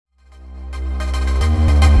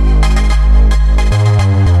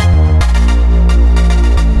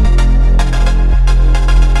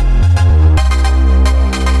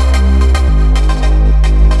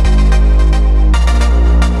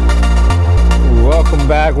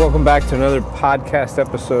back. Welcome back to another podcast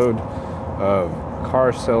episode of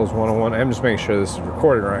Car Sales 101. I'm just making sure this is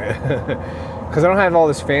recording right. Because I don't have all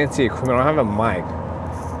this fancy equipment. I don't have a mic.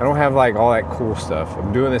 I don't have like all that cool stuff.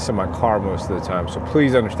 I'm doing this in my car most of the time. So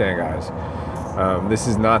please understand, guys. This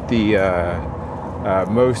is not the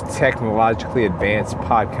most technologically advanced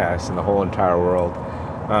podcast in the whole entire world.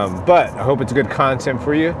 But I hope it's good content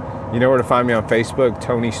for you. You know where to find me on Facebook,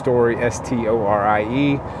 Tony Story,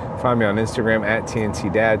 Storie. Find me on Instagram at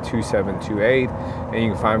TNTDad2728. And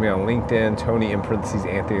you can find me on LinkedIn, Tony in parentheses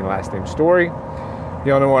Anthony last name Story.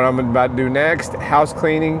 Y'all know what I'm about to do next. House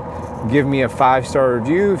cleaning. Give me a 5-star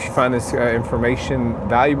review if you find this information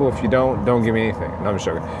valuable. If you don't give me anything. No, I'm just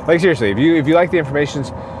joking. Like seriously, if you like the information,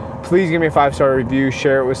 please give me a 5-star review.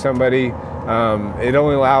 Share it with somebody. It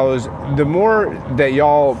only allows, the more that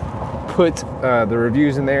y'all put the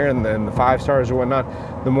reviews in there and then the 5 stars or whatnot,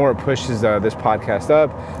 the more it pushes this podcast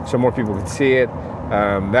up so more people can see it.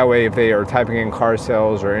 That way, if they are typing in car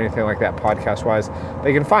sales or anything like that podcast wise,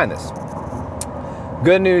 they can find this.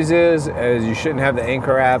 Good news is you shouldn't have the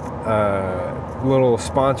Anchor app little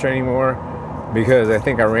sponsor anymore because I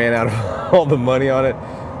think I ran out of all the money on it.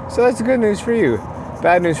 So that's good news for you.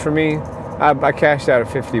 Bad news for me, I cashed out at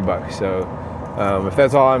 $50. So if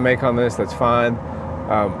that's all I make on this, that's fine.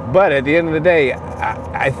 But at the end of the day,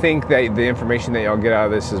 I think that the information that y'all get out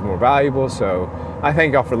of this is more valuable. So I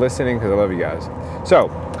thank y'all for listening because I love you guys. So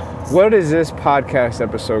what is this podcast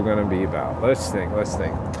episode going to be about? Let's think.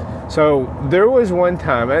 So there was one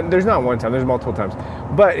time, and there's not one time, there's multiple times.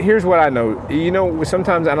 But here's what I know. You know,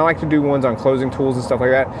 sometimes I like to do ones on closing tools and stuff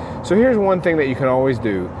like that. So here's one thing that you can always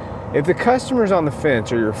do. If the customer's on the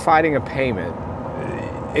fence or you're fighting a payment,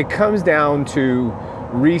 it comes down to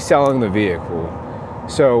reselling the vehicle.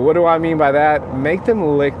 So what do I mean by that? Make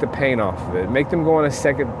them lick the paint off of it. Make them go on a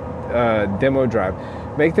second demo drive.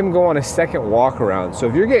 Make them go on a second walk around. So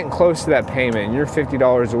if you're getting close to that payment and you're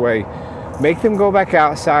 $50 away, make them go back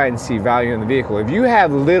outside and see value in the vehicle. If you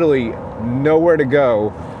have literally nowhere to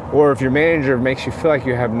go, or if your manager makes you feel like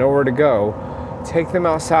you have nowhere to go, take them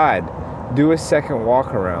outside. Do a second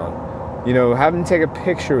walk around. You know, have them take a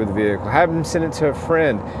picture of the vehicle. Have them send it to a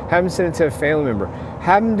friend. Have them send it to a family member.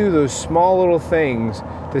 Have them do those small little things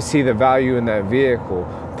to see the value in that vehicle.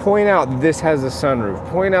 Point out that this has a sunroof.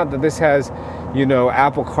 Point out that this has, you know,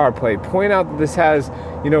 Apple CarPlay. Point out that this has,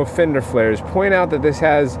 you know, fender flares. Point out that this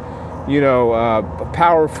has, you know,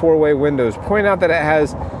 power 4-way windows. Point out that it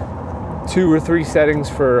has 2 or 3 settings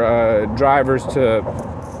for drivers to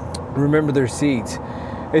remember their seats.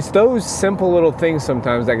 It's those simple little things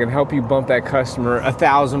sometimes that can help you bump that customer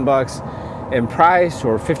 $1,000 in price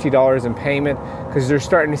or $50 in payment because they're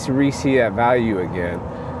starting to see that value again.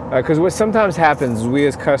 Because what sometimes happens is we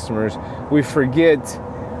as customers,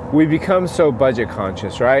 we become so budget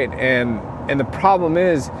conscious, right? And the problem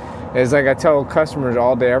is like I tell customers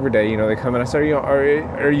all day, every day, you know, they come in, I say, you know,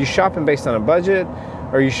 are you shopping based on a budget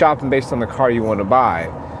or are you shopping based on the car you want to buy?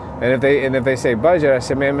 And if they say budget, I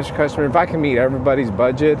say, man, Mr. Customer, if I can meet everybody's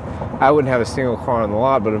budget, I wouldn't have a single car on the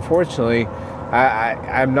lot. But unfortunately,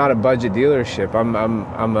 I'm not a budget dealership.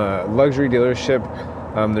 I'm a luxury dealership.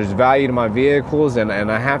 There's value to my vehicles, and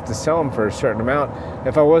I have to sell them for a certain amount.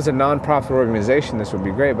 If I was a nonprofit organization, this would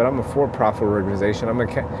be great. But I'm a for-profit organization.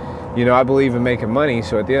 I believe in making money.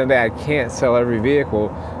 So at the end of the day, I can't sell every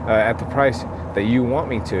vehicle at the price that you want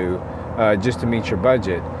me to, just to meet your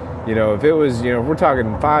budget. You know, if it was, you know, if we're talking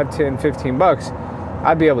 $5, $10, $15,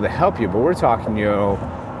 I'd be able to help you. But we're talking, you know,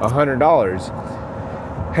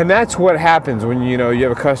 $100. And that's what happens when, you know, you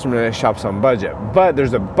have a customer that shops on budget. But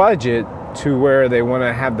there's a budget to where they want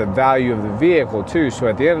to have the value of the vehicle too. So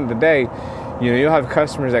at the end of the day, you know, you'll have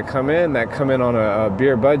customers that come in on a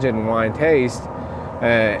beer budget and wine taste.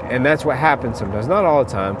 And that's what happens sometimes, not all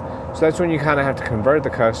the time. So that's when you kind of have to convert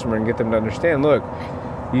the customer and get them to understand, look,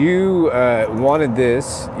 you wanted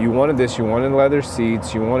this, you wanted leather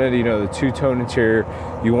seats, you wanted, you know, the 2-tone interior,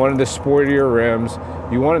 you wanted the sportier rims,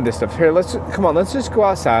 you wanted this stuff. Here, let's just go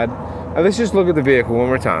outside, and let's just look at the vehicle one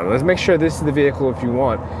more time. Let's make sure this is the vehicle if you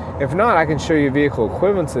want. If not, I can show you a vehicle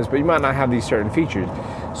equivalent to this, but you might not have these certain features.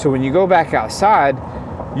 So when you go back outside,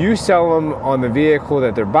 you sell them on the vehicle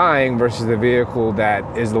that they're buying versus the vehicle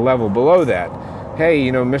that is the level below that. Hey,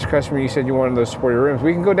 you know, Mr. Customer, you said you wanted those sporty rims.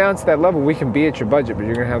 We can go down to that level. We can be at your budget, but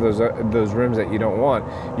you're going to have those rims that you don't want.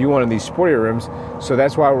 You wanted these sporty rims, so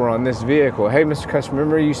that's why we're on this vehicle. Hey, Mr. Customer,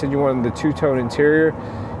 remember you said you wanted the 2-tone interior?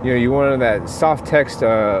 You know, you wanted that soft text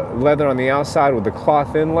leather on the outside with the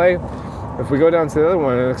cloth inlay. If we go down to the other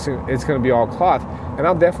one, it's going to be all cloth, and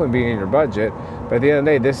I'll definitely be in your budget. But at the end of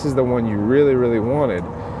the day, this is the one you really, really wanted.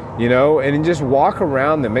 you know, and just walk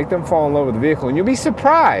around them, make them fall in love with the vehicle, and you'll be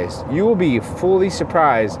surprised. You will be fully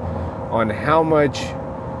surprised on how much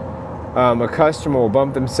a customer will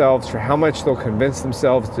bump themselves, for how much they'll convince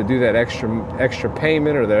themselves to do that extra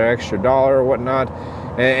payment or that extra dollar or whatnot,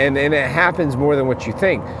 and it happens more than what you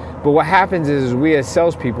think. But what happens is we as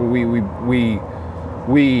salespeople, we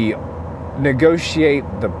negotiate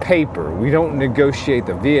the paper. We don't negotiate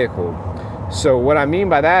the vehicle. So what I mean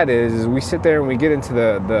by that is we sit there and we get into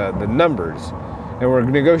the numbers, and we're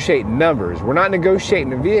negotiating numbers. We're not negotiating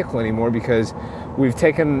the vehicle anymore because we've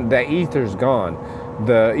taken, the ether's gone.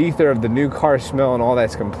 The ether of the new car smell and all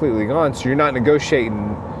that's completely gone. So you're not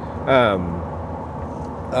negotiating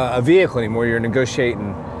a vehicle anymore. You're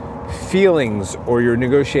negotiating feelings, or you're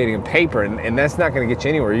negotiating paper, and that's not going to get you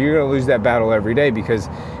anywhere. You're going to lose that battle every day because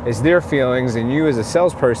it's their feelings, and you as a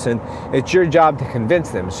salesperson, it's your job to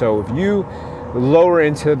convince them. So if you lower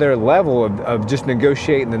into their level of just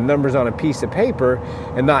negotiating the numbers on a piece of paper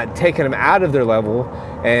and not taking them out of their level,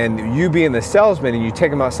 and you being the salesman and you take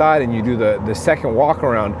them outside and you do the second walk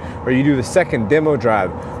around, or you do the second demo drive,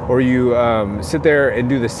 or you sit there and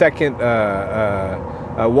do the second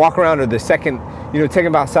walk around, or the second, take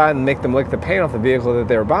them outside and make them lick the paint off the vehicle that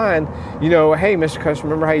they're buying. Hey, Mr.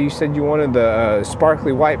 Customer, remember how you said you wanted the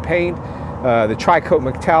sparkly white paint, the Tri-Coat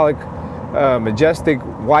metallic majestic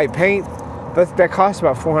white paint? That costs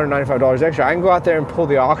about $495 extra. I can go out there and pull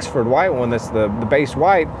the Oxford white one, that's the base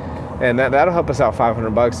white, and that'll help us out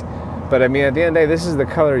 $500. But I mean, at the end of the day, this is the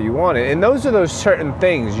color you wanted. And those are those certain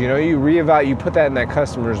things, you reevaluate, you put that in that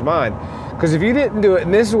customer's mind. Because if you didn't do it,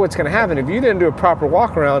 and this is what's going to happen, if you didn't do a proper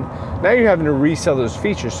walk around, now you're having to resell those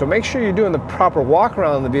features. So make sure you're doing the proper walk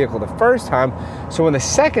around on the vehicle the first time. So when the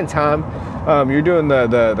second time you're doing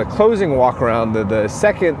the closing walk around, the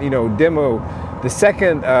second demo, the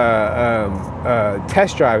second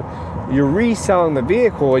test drive, you're reselling the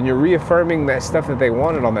vehicle and you're reaffirming that stuff that they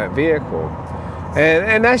wanted on that vehicle.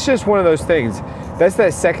 And that's just one of those things. That's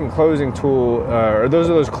that second closing tool, or those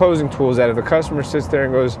are those closing tools that if the customer sits there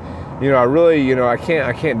and goes, I really, I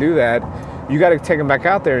can't do that, you got to take them back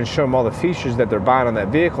out there and show them all the features that they're buying on that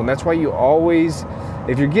vehicle. And that's why you always,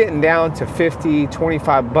 if you're getting down to 50,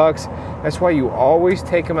 25 bucks, that's why you always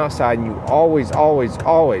take them outside, and you always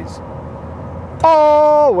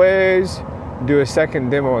do a second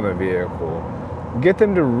demo on the vehicle. Get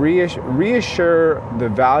them to reassure the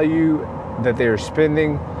value that they are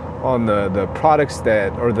spending on the products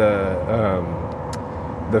that, or the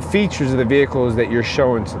features of the vehicles that you're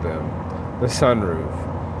showing to them. The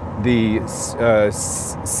sunroof, the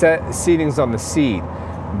seatings on the seat,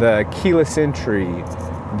 the keyless entry,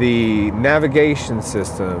 the navigation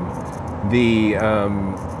system, the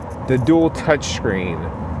dual touchscreen,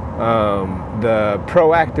 the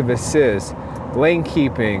proactive assist, lane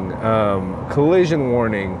keeping, collision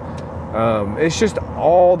warning. It's just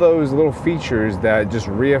all those little features that just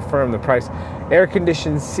reaffirm the price. Air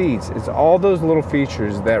conditioned seats, it's all those little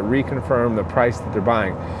features that reconfirm the price that they're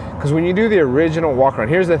buying. Because when you do the original walk around,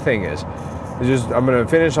 here's the thing I'm going to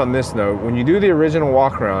finish on this note. When you do the original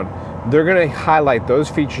walk around, they're going to highlight those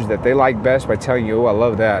features that they like best by telling you, oh, I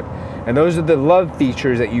love that. And those are the love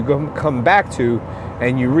features that you come back to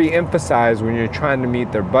and you re-emphasize when you're trying to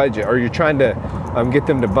meet their budget, or you're trying to get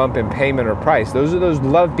them to bump in payment or price. Those are those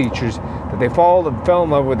love features that they fell in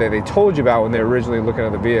love with, that they told you about when they were originally looking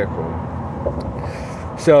at the vehicle.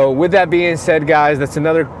 So with that being said, guys, that's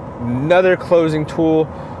another closing tool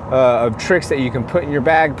of tricks that you can put in your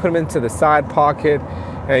bag, put them into the side pocket,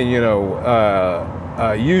 and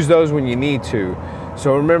use those when you need to.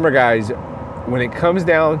 So remember, guys, when it comes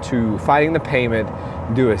down to fighting the payment,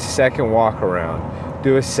 do a second walk around,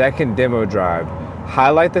 do a second demo drive,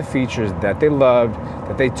 highlight the features that they loved,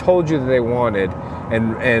 that they told you that they wanted,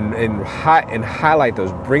 and highlight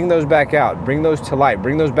those, bring those back out, bring those to light,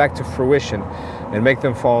 bring those back to fruition, and make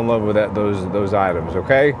them fall in love with those items.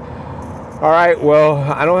 Okay. All right, well,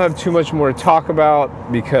 I don't have too much more to talk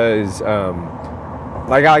about because I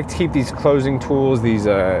like to keep these closing tools, these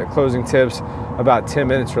closing tips, about 10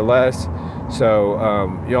 minutes or less. So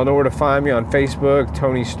y'all know where to find me on Facebook,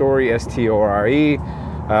 Tony Story, STORE. You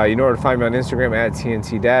know where to find me on Instagram at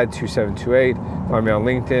TNTDad2728. Find me on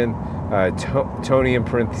LinkedIn, Tony in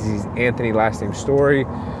parentheses Anthony last name Story.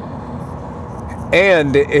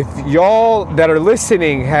 And if y'all that are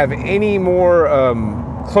listening have any more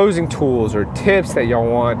closing tools or tips that y'all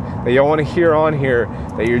want to hear on here,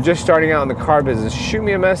 that you're just starting out in the car business, shoot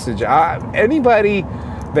me a message. Anybody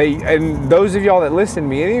and those of y'all that listen to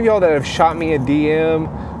me, any of y'all that have shot me a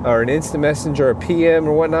DM or an instant messenger or a PM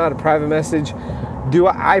or whatnot, a private message,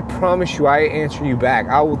 I promise you, I answer you back.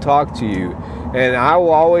 I will talk to you. And I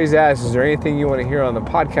will always ask, is there anything you want to hear on the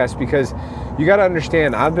podcast? Because you got to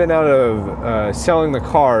understand, I've been out of selling the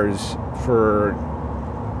cars for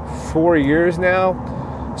 4 years now.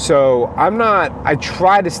 So I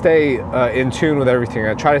try to stay in tune with everything.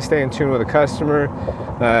 I try to stay in tune with the customer.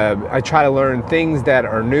 I try to learn things that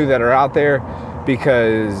are new, that are out there,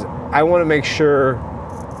 because I want to make sure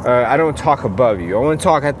I don't talk above you. I want to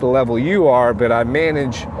talk at the level you are, but I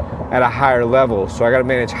manage at a higher level. So I got to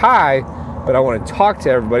manage high, but I want to talk to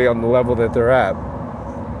everybody on the level that they're at.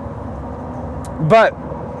 But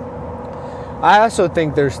I also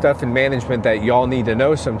think there's stuff in management that y'all need to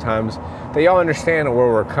know sometimes, that y'all understand where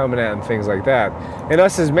we're coming at and things like that. And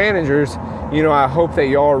us as managers, I hope that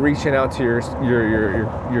y'all are reaching out to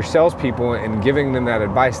your salespeople and giving them that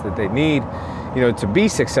advice that they need, to be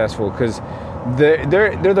successful, because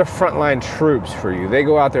they're the frontline troops for you. They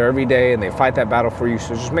go out there every day and they fight that battle for you.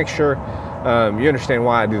 So just make sure you understand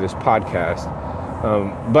why I do this podcast.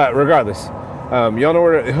 But regardless, y'all know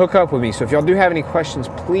where to hook up with me. So if y'all do have any questions,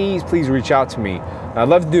 please reach out to me. I'd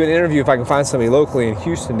love to do an interview if I can find somebody locally in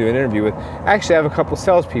Houston to do an interview with. Actually, I have a couple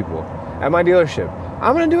salespeople at my dealership.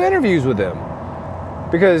 I'm going to do interviews with them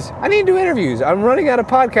because I need to do interviews. I'm running out of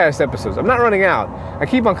podcast episodes. I'm not running out. I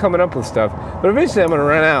keep on coming up with stuff, but eventually I'm going to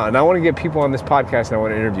run out, and I want to get people on this podcast and I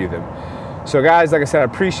want to interview them. So guys, like I said, I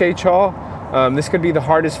appreciate y'all. This could be the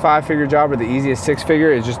hardest 5-figure job or the easiest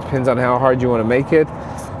 6-figure. It just depends on how hard you want to make it.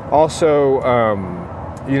 Also,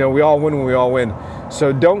 we all win when we all win.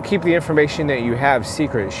 So don't keep the information that you have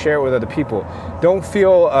secret. Share it with other people. Don't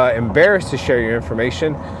feel embarrassed to share your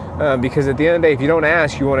information, because at the end of the day, if you don't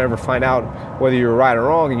ask, you won't ever find out whether you're right or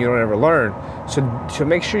wrong, and you don't ever learn. So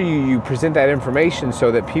make sure you present that information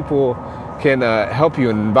so that people can help you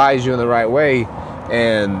and advise you in the right way,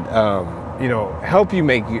 and help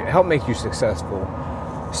make you successful.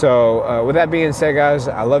 So with that being said, guys,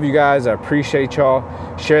 I love you guys. I appreciate y'all.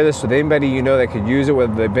 Share this with anybody you know that could use it,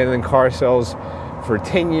 whether they've been in car sales for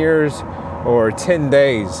 10 years or 10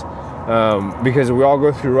 days, because we all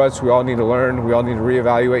go through ruts. We all need to learn. We all need to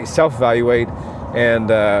reevaluate, self-evaluate, and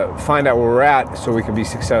find out where we're at so we can be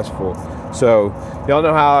successful. So y'all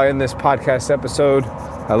know how I end this podcast episode.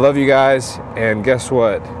 I love you guys, and guess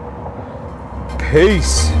what?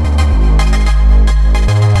 Peace.